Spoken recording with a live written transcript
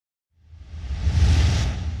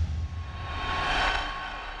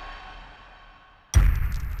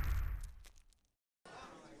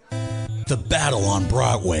The Battle on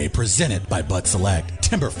Broadway, presented by Bud Select.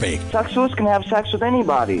 Timberfake Sexuals can have sex with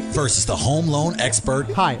anybody. versus the home loan expert.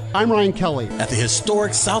 Hi, I'm Ryan Kelley. At the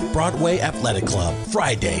historic South Broadway Athletic Club,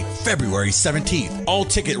 Friday, February 17th. All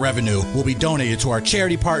ticket revenue will be donated to our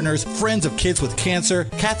charity partners, Friends of Kids with Cancer,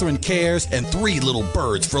 Catherine Cares, and 3 Little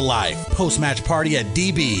Birds for Life. Post-match party at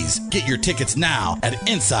DB's. Get your tickets now at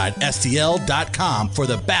insideSTL.com for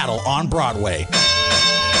the Battle on Broadway.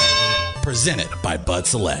 Presented by Bud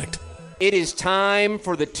Select. It is time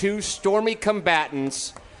for the 2 stormy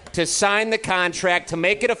combatants to sign the contract to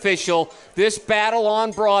make it official. This battle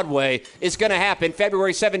on Broadway is going to happen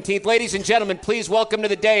February 17th. Ladies and gentlemen, please welcome to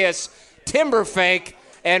the dais Timberfake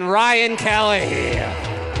and Ryan Kelley.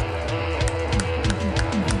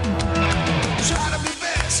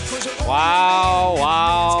 Wow,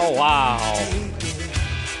 wow, wow.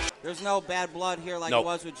 There's no bad blood here like it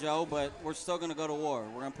was with Joe, but we're still going to go to war.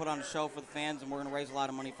 We're going to put on a show for the fans, and we're going to raise a lot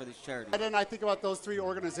of money for these charities. And then I think about those 3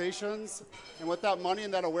 organizations and what that money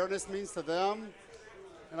and that awareness means to them.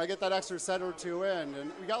 And I get that extra cent or 2 in.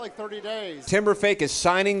 And we got like 30 days. Timberfake is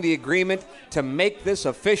signing the agreement to make this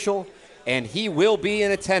official, and he will be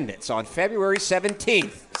in attendance on February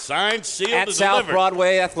 17th. Signed, sealed, at South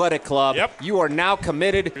Broadway Athletic Club. Yep. You are now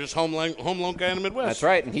committed. Just home loan guy in the Midwest. That's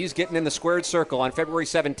right, and he's getting in the squared circle on February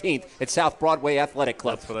 17th at South Broadway Athletic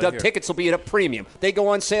Club. The tickets will be at a premium. They go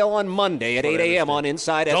on sale on Monday at 8 a.m. on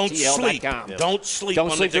insideSTL.com. Don't sleep.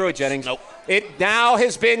 Don't sleep through it, Jennings. Nope. It now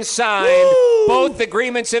has been signed. Woo! Both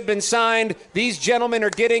agreements have been signed. These gentlemen are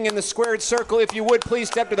getting in the squared circle. If you would, please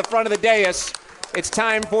step to the front of the dais. It's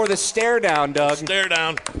time for the stare down, Doug. Stare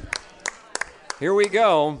down. Here we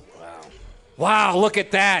go. Wow, look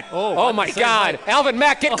at that. Oh my God. Alvin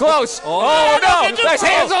Mack, get close. Oh, no. There's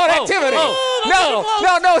hands-on activity.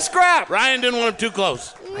 No, scrap. Ryan didn't want him too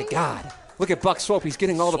close. My God. Look at Buck Swope. He's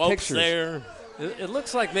getting all the pictures. There. It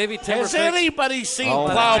looks like maybe Timberfake. Has anybody seen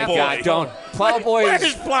My Plowboy? God, don't. Plowboy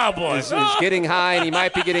Where's Plowboy? is getting high, and he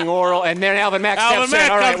might be getting oral. And then Alvin Mack steps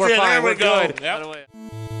in. All right, we're fine. We're good. Yep.